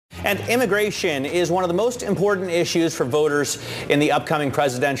And immigration is one of the most important issues for voters in the upcoming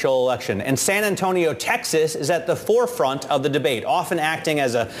presidential election. And San Antonio, Texas is at the forefront of the debate, often acting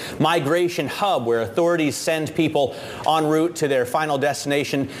as a migration hub where authorities send people en route to their final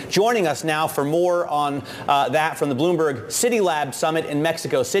destination. Joining us now for more on that from the Bloomberg City Lab Summit in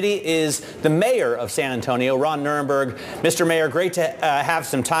Mexico City is the mayor of San Antonio, Ron Nirenberg. Mr. Mayor, great to have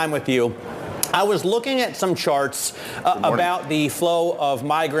some time with you. I was looking at some charts about the flow of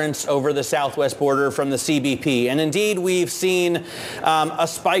migrants over the southwest border from the CBP. And indeed, we've seen a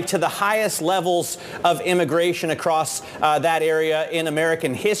spike to the highest levels of immigration across that area in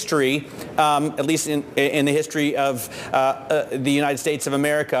American history, at least in the history of the United States of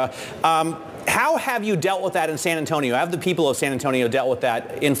America. How have you dealt with that in San Antonio? Have the people of San Antonio dealt with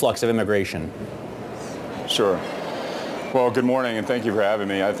that influx of immigration? Sure. Well, good morning, and thank you for having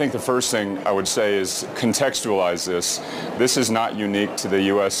me. I think the first thing I would say is contextualize this. This is not unique to the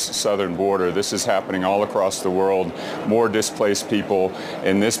U.S. southern border. This is happening all across the world. More displaced people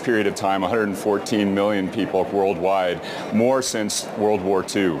in this period of time, 114 million people worldwide, more since World War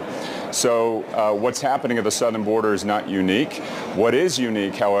II. So what's happening at the southern border is not unique. What is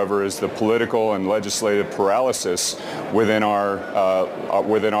unique, however, is the political and legislative paralysis within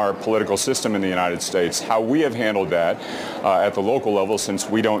our political system in the United States. How we have handled that at the local level, since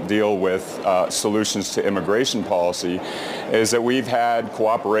we don't deal with solutions to immigration policy, is that we've had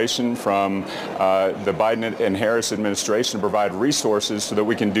cooperation from the Biden and Harris administration to provide resources so that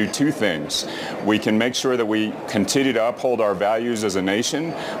we can do two things. We can make sure that we continue to uphold our values as a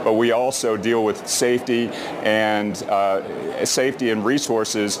nation, but we also deal with safety and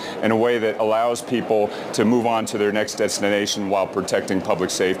resources in a way that allows people to move on to their next destination while protecting public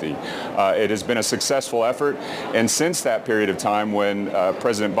safety. It has been a successful effort, and since that period of time when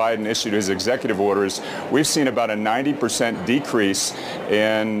President Biden issued his executive orders, we've seen about a 90% decrease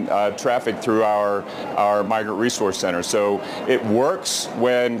in traffic through our migrant resource center. So it works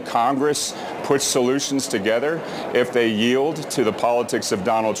when Congress puts solutions together. If they yield to the politics of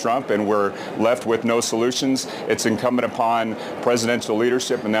Donald Trump and we're left with no solutions, it's incumbent upon presidential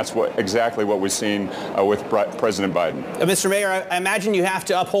leadership, and that's exactly what we've seen with President Biden. Mr. Mayor, I imagine you have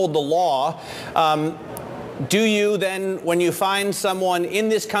to uphold the law. Do you then, when you find someone in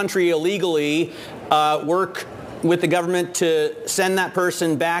this country illegally, work with the government to send that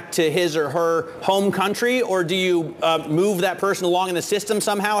person back to his or her home country, or do you move that person along in the system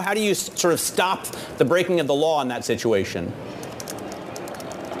somehow? How do you sort of stop the breaking of the law in that situation?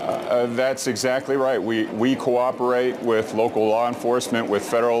 That's exactly right. We cooperate with local law enforcement, with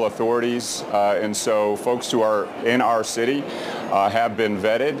federal authorities, and so folks who are in our city have been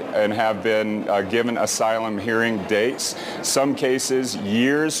vetted and have been given asylum hearing dates, some cases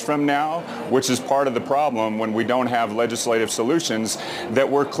years from now, which is part of the problem when we don't have legislative solutions that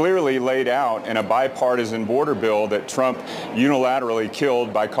were clearly laid out in a bipartisan border bill that Trump unilaterally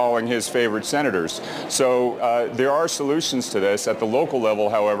killed by calling his favorite senators. So there are solutions to this. At the local level,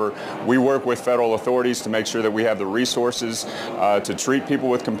 however, we work with federal authorities to make sure that we have the resources to treat people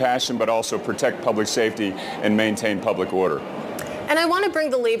with compassion, but also protect public safety and maintain public order. And I want to bring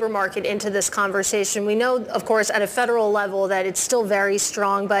the labor market into this conversation. We know, of course, at a federal level that it's still very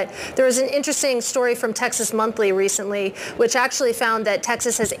strong, but there was an interesting story from Texas Monthly recently, which actually found that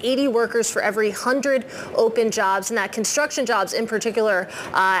Texas has 80 workers for every 100 open jobs, and that construction jobs in particular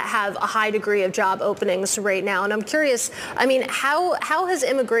have a high degree of job openings right now. And I'm curious, I mean, how has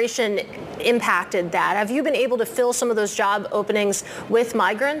immigration impacted that? Have you been able to fill some of those job openings with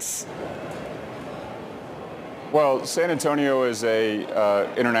migrants? Well, San Antonio is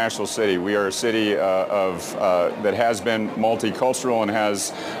a international city. We are a city that has been multicultural and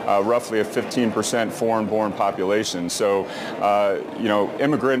has roughly a 15% foreign-born population. So,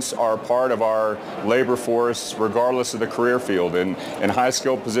 immigrants are part of our labor force, regardless of the career field, in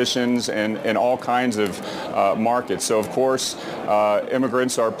high-skilled positions and in all kinds of markets. So, of course,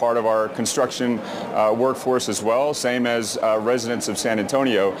 immigrants are part of our construction workforce as well, same as residents of San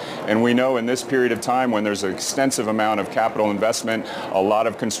Antonio. And we know in this period of time when there's an extensive amount of capital investment, a lot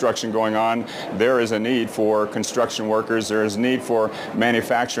of construction going on, there is a need for construction workers, there is a need for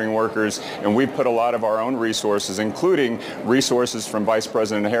manufacturing workers, and we've put a lot of our own resources, including resources from Vice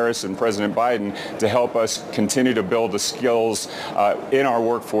President Harris and President Biden, to help us continue to build the skills in our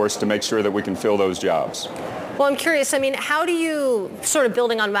workforce to make sure that we can fill those jobs. Well, I'm curious, I mean, how do you, sort of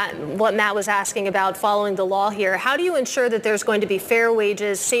building on what Matt was asking about following the law here, how do you ensure that there's going to be fair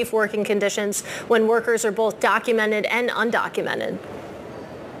wages, safe working conditions when workers are both documented and undocumented?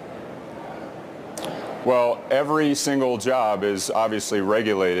 Well, every single job is obviously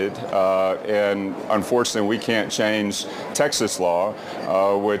regulated, and unfortunately we can't change Texas law,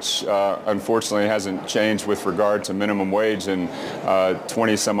 which unfortunately hasn't changed with regard to minimum wage in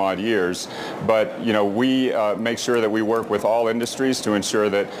 20 some odd years. But, you know, we make sure that we work with all industries to ensure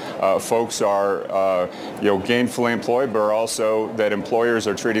that folks are, gainfully employed, but also that employers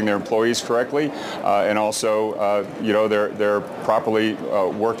are treating their employees correctly, and also, they're properly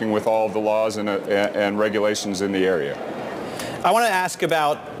working with all of the laws and regulations in the area. I want to ask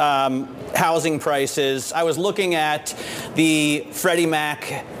about housing prices. I was looking at the Freddie Mac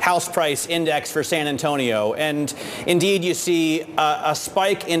house price index for San Antonio, and indeed you see a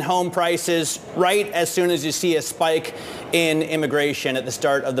spike in home prices right as soon as you see a spike in immigration at the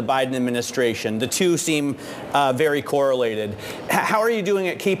start of the Biden administration. The two seem very correlated. How are you doing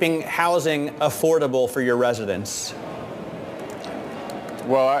at keeping housing affordable for your residents?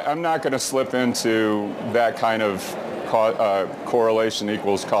 Well, I'm not going to slip into that kind of correlation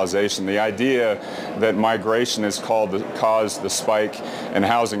equals causation. The idea that migration has caused the spike in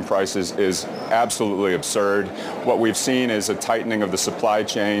housing prices is absolutely absurd. What we've seen is a tightening of the supply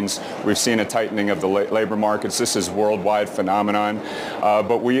chains. We've seen a tightening of the labor markets. This is a worldwide phenomenon.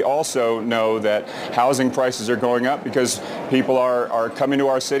 But we also know that housing prices are going up because people are coming to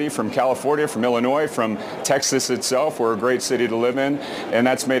our city from California, from Illinois, from Texas itself. We're a great city to live in, and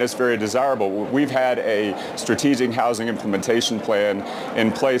that's made us very desirable. We've had a strategic housing implementation plan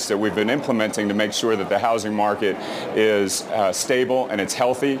in place that we've been implementing to make sure that the housing market is stable and it's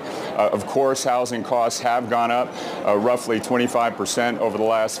healthy. Of course, housing costs have gone up roughly 25% over the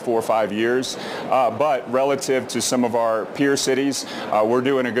last 4 or 5 years. But relative to some of our peer cities, we're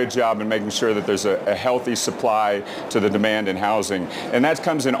doing a good job in making sure that there's a healthy supply to the demand in housing. And that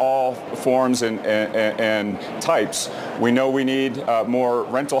comes in all forms and types. We know we need more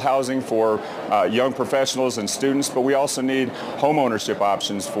rental housing for young professionals and students, but we also need home ownership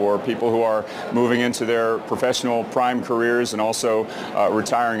options for people who are moving into their professional prime careers and also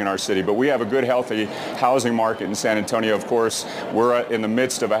retiring in our city. But we have a good, healthy housing market in San Antonio. Of course, we're in the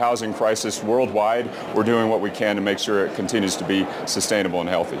midst of a housing crisis worldwide. We're doing what we can to make sure it continues to be sustainable and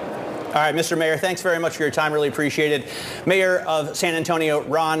healthy. All right, Mr. Mayor, thanks very much for your time. Really appreciate it. Mayor of San Antonio,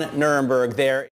 Ron Nirenberg there.